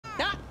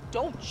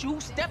Don't you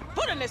step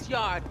foot in this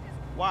yard.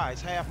 Why?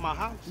 It's half my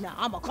house. Now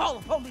I'ma call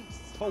the police.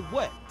 For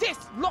what?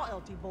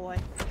 Disloyalty, boy.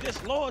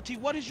 Disloyalty?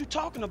 What is you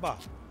talking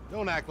about?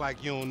 Don't act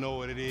like you don't know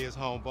what it is,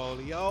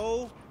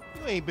 homebolio.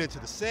 You ain't been to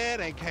the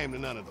set, ain't came to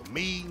none of the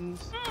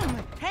meetings.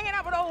 Hanging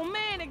out with old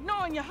men,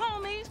 ignoring your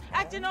homies,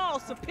 acting all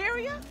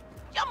superior?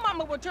 Your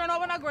mama would turn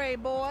over in her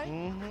grave,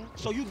 boy.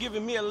 So you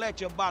giving me a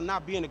lecture about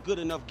not being a good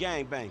enough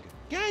gangbanger?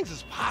 Gangs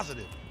is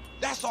positive.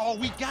 That's all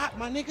we got,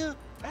 my nigga.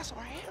 That's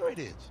our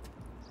heritage.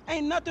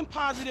 Ain't nothing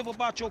positive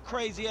about your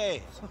crazy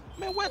ass.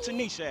 Man, where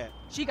Tanisha at?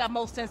 She got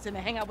more sense than to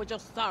hang out with your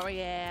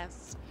sorry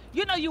ass.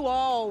 You know you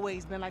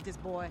always been like this,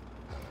 boy.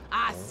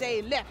 I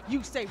say left,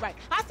 you say right.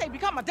 I say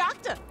become a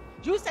doctor.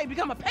 You say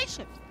become a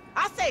patient.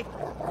 I say,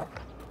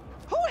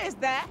 who is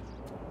that?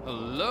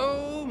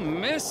 Hello,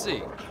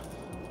 Missy.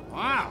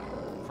 Wow,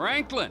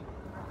 Franklin.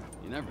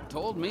 You never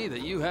told me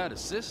that you had a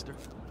sister.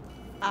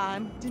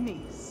 I'm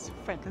Denise,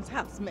 Franklin's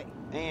housemaid.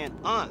 And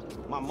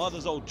aunt, my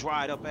mother's old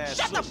dried up ass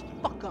Shut sister.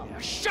 the fuck up. Yeah,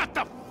 shut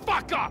the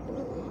fuck up!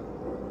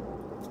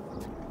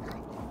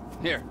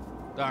 Here,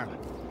 darling,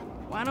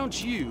 why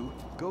don't you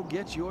go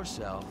get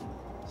yourself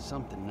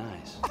something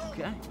nice,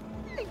 okay?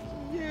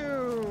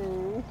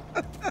 You.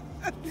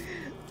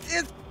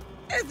 Is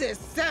it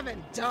 $7?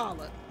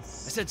 I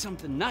said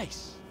something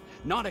nice,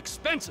 not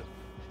expensive.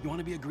 You want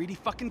to be a greedy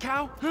fucking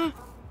cow, huh?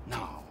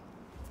 No.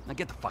 Now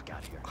get the fuck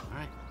out of here, all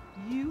right?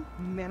 You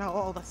men are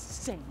all the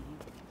same.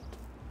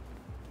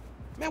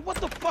 Man, what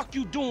the fuck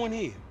you doing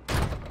here?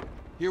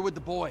 Here with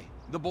the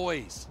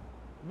boys.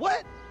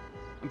 What?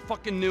 I'm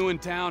fucking new in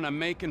town. I'm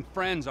making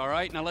friends, all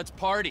right? Now let's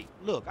party.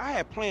 Look, I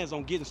had plans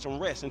on getting some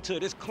rest until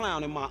this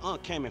clown and my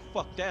aunt came and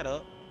fucked that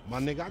up. My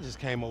nigga, I just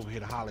came over here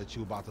to holler at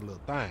you about the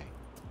little thing.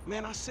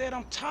 Man, I said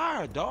I'm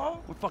tired,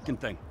 dawg. What fucking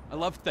thing? I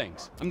love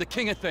things. I'm the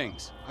king of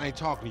things. I ain't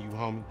talking to you,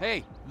 homie.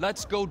 Hey,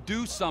 let's go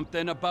do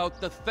something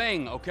about the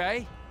thing,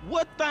 okay?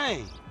 What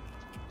thing?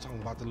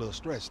 Talking about the little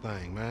stretch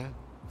thing, man.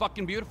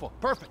 Fucking beautiful.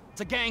 Perfect.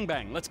 It's a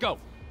gangbang. Let's go.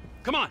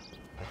 Come on.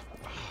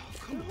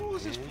 Come on, who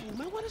is this fool,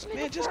 man? What is this?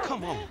 Man, just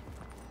come on.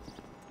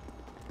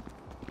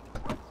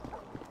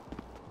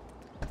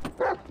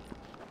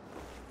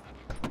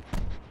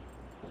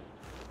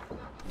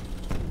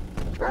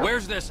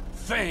 Where's this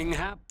thing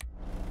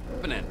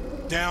happening?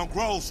 Down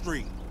Grove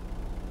Street.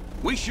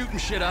 We shooting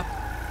shit up,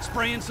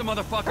 spraying some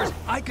motherfuckers.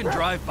 I can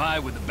drive by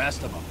with the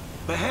best of them.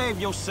 Behave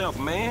yourself,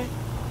 man.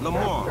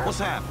 Lamar, what's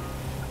happening?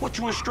 What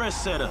you in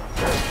stress set up?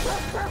 We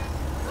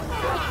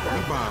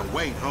buying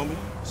weight, homie.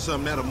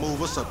 Something that'll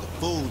move us up the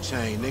food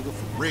chain, nigga,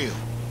 for real.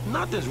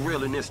 Nothing's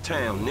real in this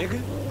town,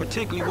 nigga.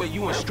 Particularly where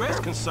you in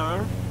stress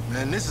concerned.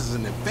 Man, this is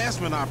an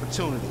investment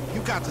opportunity. You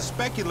got to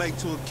speculate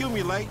to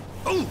accumulate.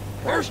 Ooh,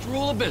 first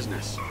rule of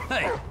business.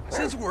 Hey,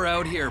 since we're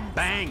out here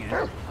banging,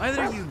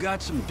 either you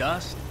got some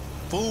dust?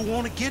 Fool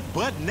wanna get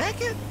butt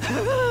naked?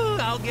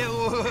 I'll get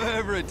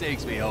wherever it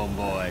takes me,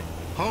 homeboy.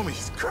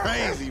 Homie's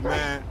crazy,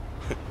 man.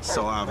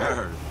 So I've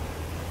heard.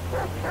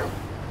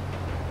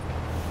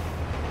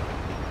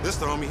 This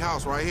the homie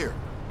house right here.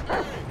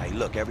 Hey,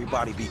 look,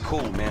 everybody be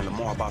cool, man.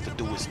 Lamar about to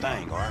do his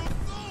thing, all right?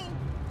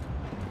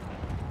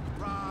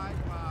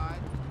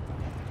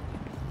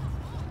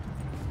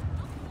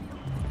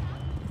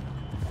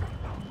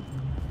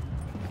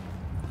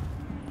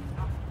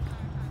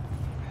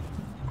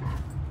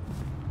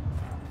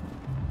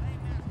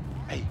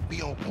 Hey,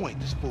 be on point,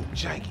 this fool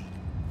janky.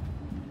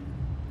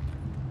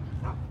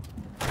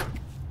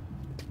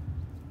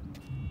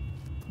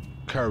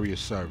 Courier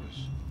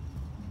service.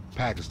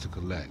 Package to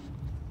collect.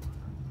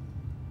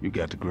 You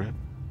got the grip?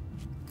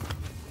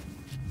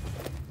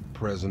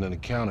 Present and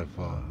accounted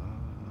for.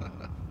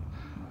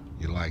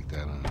 You like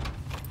that, huh?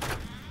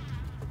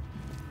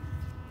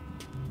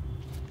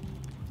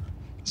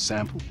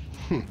 Sample?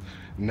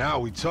 Now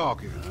we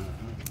talking.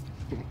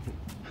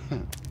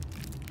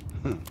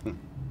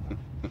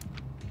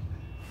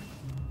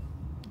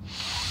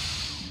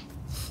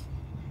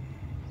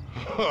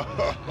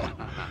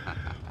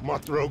 My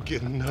throat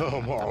getting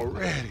numb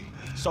already.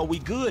 So we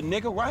good,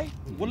 nigga, right?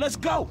 Well, let's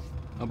go.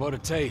 How about a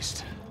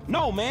taste?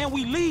 No, man,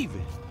 we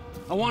leaving.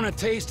 I want a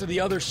taste of the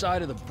other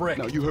side of the brick.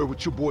 Now, you heard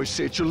what your boy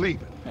said. You're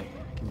leaving. Hey,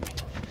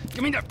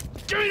 give me the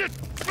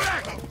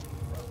back!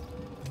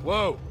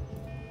 Whoa.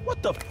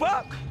 What the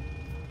fuck?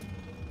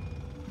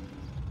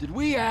 Did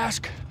we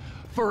ask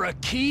for a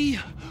key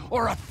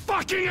or a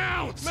fucking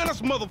ounce? Man, that's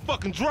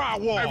motherfucking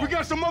drywall. Hey, we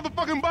got some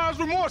motherfucking buyer's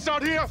remorse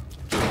out here.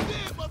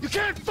 You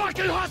can't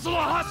fucking hustle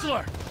a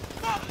hustler!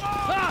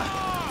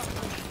 Ah!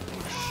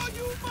 Oh,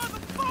 you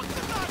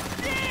motherfuckers are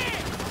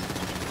dead!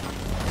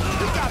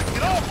 We gotta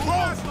get off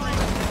Grove Street!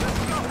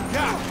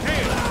 God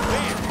damn,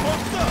 man,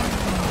 fucked up!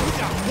 We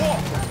gotta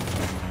walk!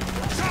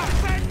 Stop,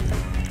 Frank!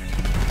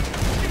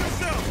 Get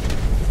yourself!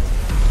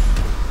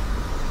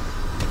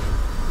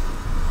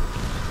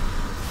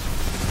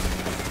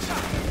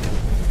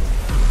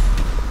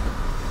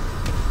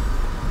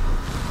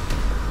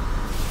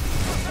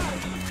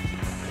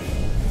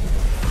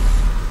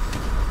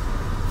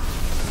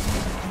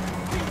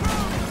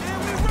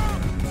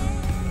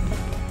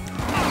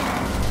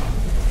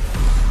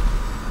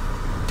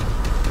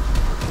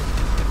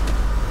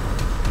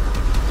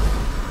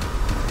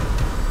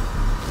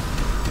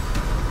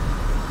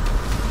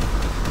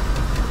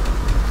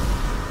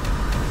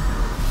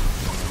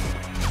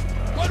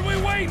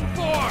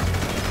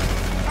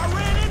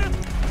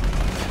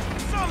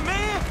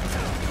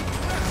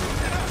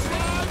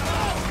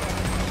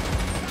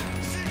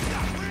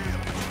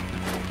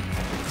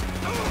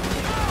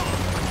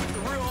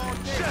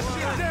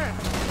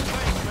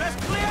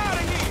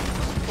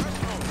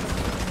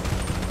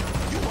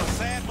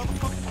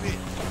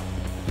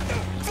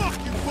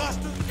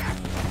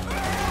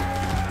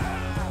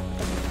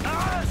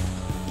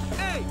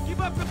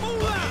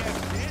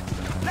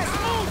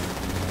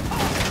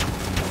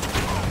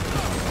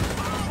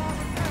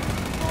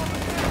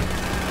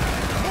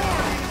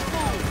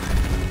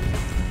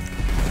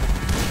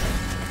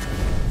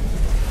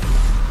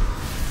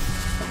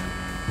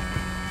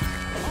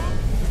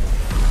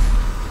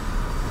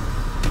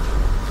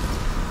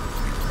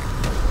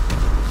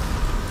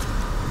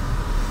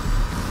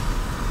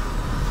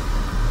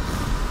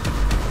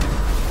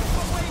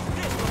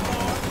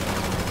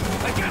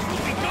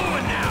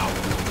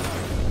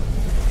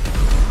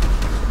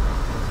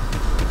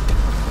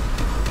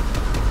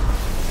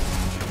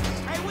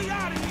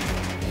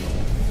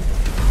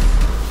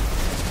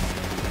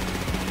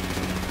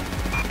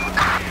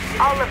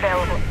 All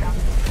available.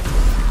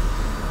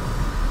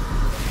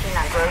 16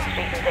 on Grove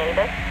Street in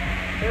Davis.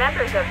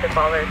 Members of the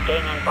Ballers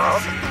gang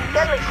involved.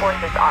 Deadly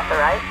force is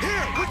authorized.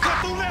 Here, we cut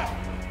through now.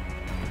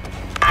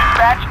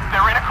 Dispatch,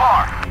 they're in a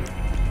car.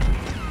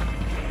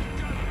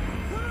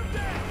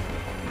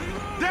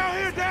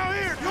 Down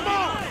here, come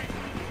on.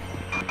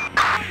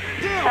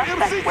 Damn,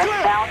 Suspect MC Clip.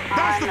 westbound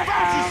That's the on,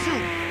 Fauci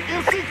shoot.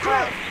 MC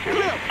Clip.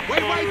 Clip,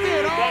 wait right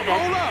there, dog.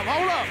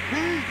 Hold up.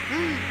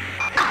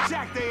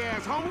 Jack they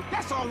ass, homie.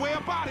 That's our way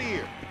up out of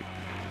here.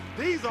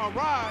 These are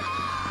rides.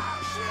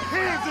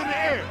 Hands in the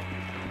air.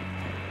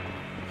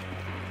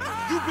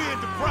 You being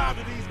deprived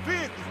of these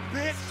vehicles,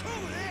 bitch.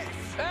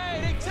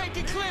 Hey, they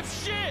taking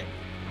Clip's shit!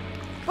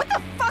 What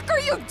the fuck are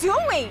you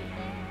doing?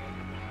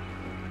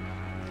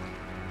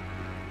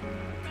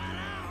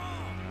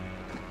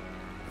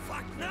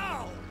 Fuck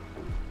no.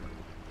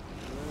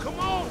 Come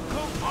on.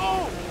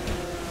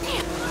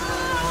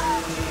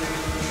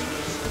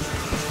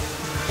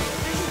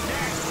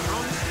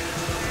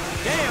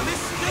 Damn, it's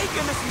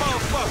stinking this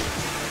motherfucker!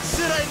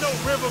 Shit ain't no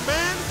river,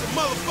 man. It's a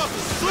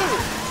motherfucking sewer.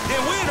 Then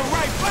we're in the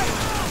right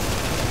place!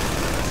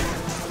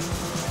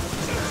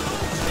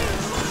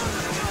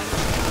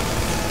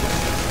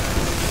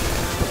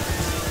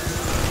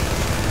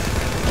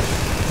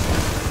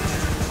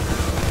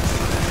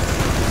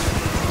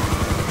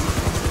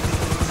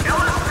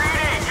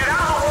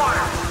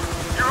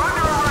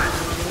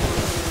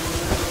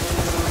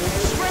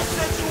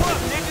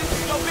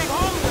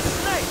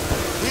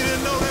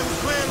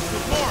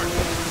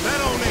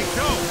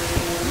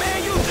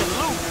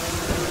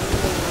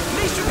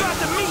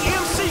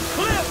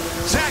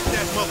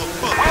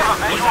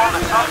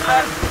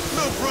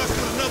 Little brush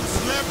with another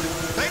celebrity.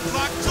 They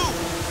blocked too.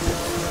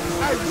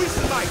 Hey, we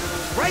should like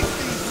race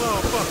these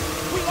motherfuckers.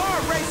 We are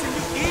racing,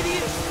 you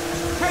idiot!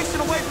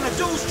 Racing away from the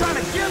dudes trying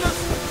to kill us!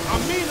 I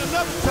mean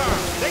another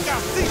time. They got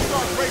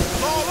C-Star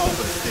races all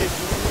over the city.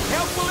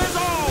 Helpful as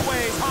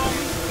always,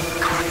 homie!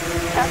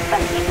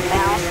 Suspect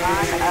eastbound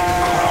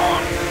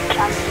on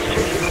Chum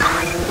Street.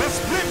 Let's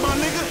split, my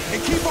nigga,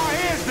 and keep our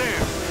heads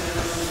down.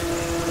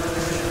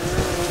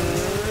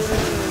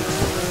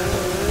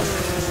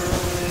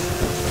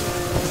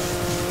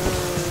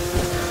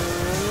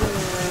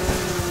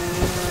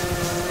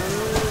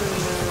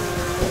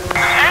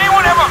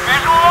 Anyone have a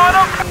visual on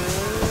him?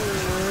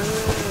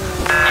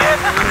 Yeah,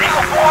 this is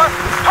Eagle 4.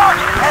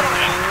 Target is heading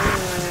east.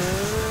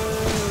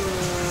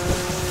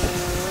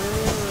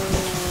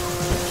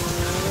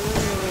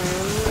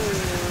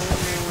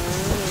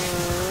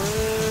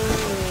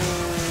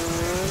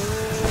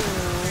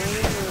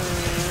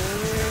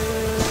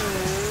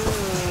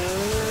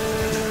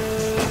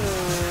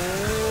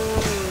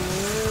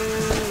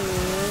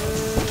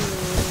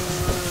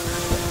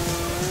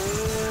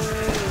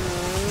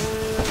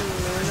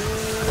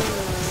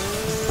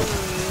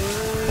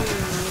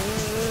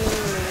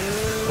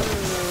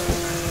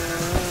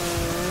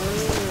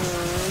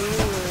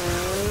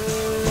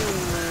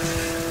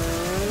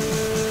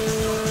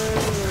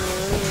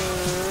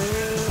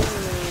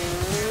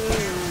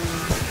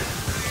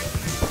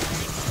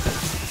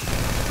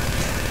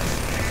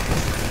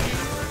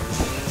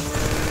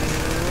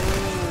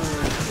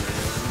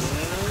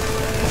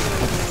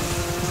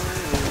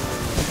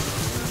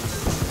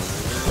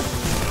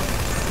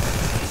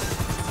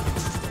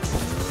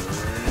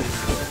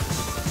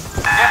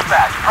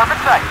 Dispatch,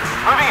 perfect sight.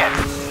 Moving in.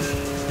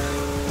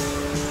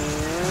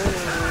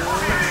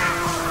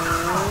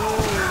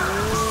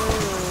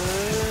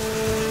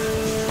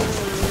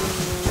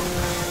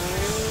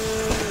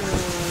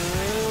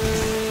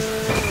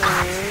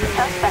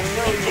 Suspect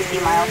doing 50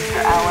 miles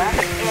per hour in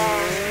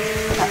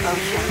the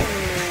Ocean